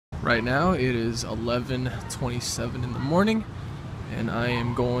Right now it is 11:27 in the morning, and I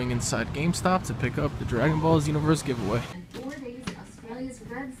am going inside GameStop to pick up the Dragon Ball Xenoverse giveaway. 4 days in Australia's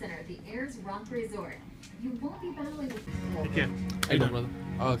Red Center, the Ayers Rock Resort. You won't be battling with... Okay. How you doing,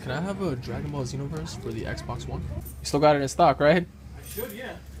 brother? Can I have a Dragon Ball Xenoverse for the Xbox One? You still got it in stock, right? I should,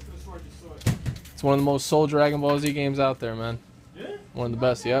 yeah. That's where I just saw it. It's one of the most sold Dragon Ball Z games out there, man. Yeah? One of the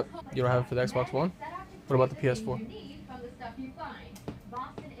best, yep. You don't have it for the Xbox One? What about the PS4?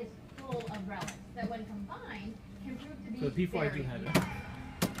 Boston is full of relics that when combined can prove to be So the P4 I do have it.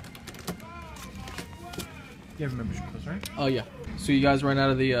 You have a membership with us, right? Oh, yeah. So you guys ran out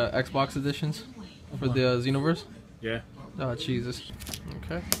of the Xbox editions for the Xenoverse? Yeah. Oh, Jesus.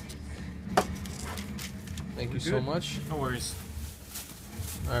 Okay. Thank you so much. No worries.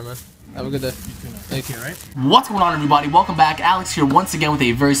 Alright, man. Have a good day. Thank you. Right? What's going on, everybody? Welcome back. Alex here once again with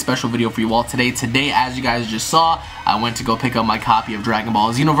a very special video for you all today. Today, as you guys just saw, I went to go pick up my copy of Dragon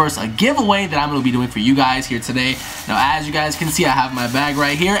Ball Xenoverse, a giveaway that I'm going to be doing for you guys here today. Now, as you guys can see, I have my bag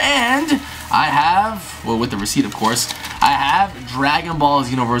right here, and I have, well, with the receipt, of course, I have Dragon Ball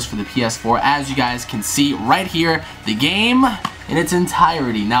Xenoverse for the PS4. As you guys can see right here, the game in its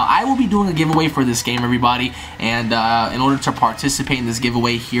entirety. Now, I will be doing a giveaway for this game, everybody, and in order to participate in this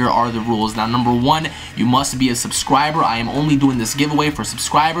giveaway, here are the rules. Now, number one, you must be a subscriber. I am only doing this giveaway for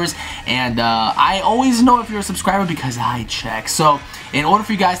subscribers, and I always know if you're a subscriber because I check. So, in order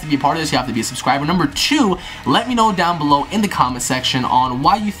for you guys to be a part of this, you have to be a subscriber. Number two, let me know down below in the comment section on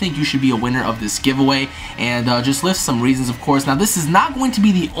why you think you should be a winner of this giveaway, and just list some reasons, of course. Now, this is not going to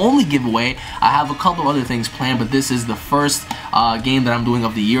be the only giveaway. I have a couple of other things planned, but this is the first game that I'm doing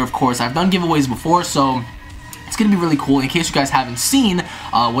of the year, of course. I've done giveaways before, so it's going to be really cool. In case you guys haven't seen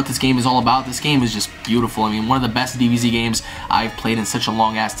what this game is all about, this game is just beautiful. I mean, one of the best DBZ games I've played in such a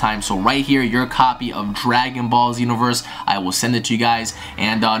long ass time. So right here, your copy of Dragon Ball Xenoverse. I will send it to you guys.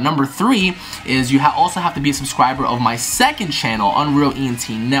 And number three is you also have to be a subscriber of my second channel, UnrealEnt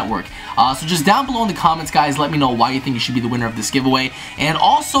Network. So just down below in the comments, guys, let me know why you think you should be the winner of this giveaway. And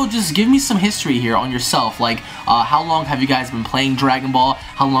also just give me some history here on yourself. Like, how long have you guys been playing Dragon Ball?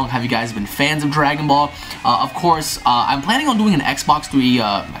 How long have you guys been fans of Dragon Ball? Of course, I'm planning on doing an Xbox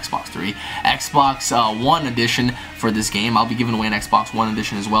One edition for this game. I'll be giving away an Xbox One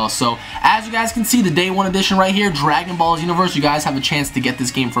edition as well. So, as you guys can see, the Day 1 edition right here, Dragon Ball Xenoverse, you guys have a chance to get this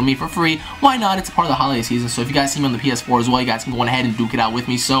game from me for free. Why not? It's a part of the holiday season, so if you guys see me on the PS4 as well, you guys can go ahead and duke it out with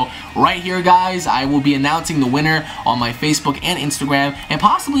me. So, right here, guys, I will be announcing the winner on my Facebook and Instagram, and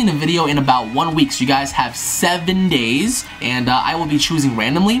possibly in a video in about 1 week. So, you guys have 7 days, and I will be choosing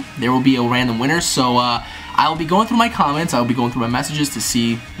randomly. There will be a random winner, so I will be going through my comments, I will be going through my messages to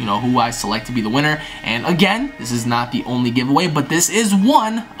see, you know, who I select to be the winner. And again, this is not the only giveaway, but this is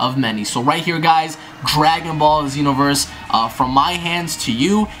one of many. So right here, guys, Dragon Ball Xenoverse from my hands to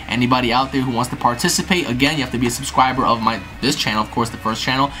you. Anybody out there who wants to participate, again, you have to be a subscriber of this channel, of course, the first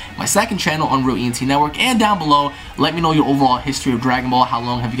channel, my second channel, UnrealEnt Network, and down below, let me know your overall history of Dragon Ball. How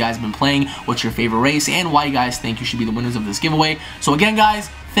long have you guys been playing? What's your favorite race? And why you guys think you should be the winners of this giveaway. So again, guys,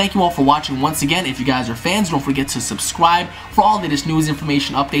 thank you all for watching once again. If you guys are fans, don't forget to subscribe for all the latest news,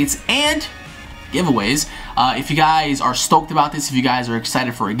 information, updates, and giveaways. If you guys are stoked about this, if you guys are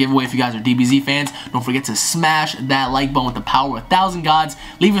excited for a giveaway, if you guys are DBZ fans, don't forget to smash that like button with the power of 1,000 gods.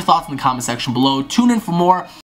 Leave your thoughts in the comment section below. Tune in for more.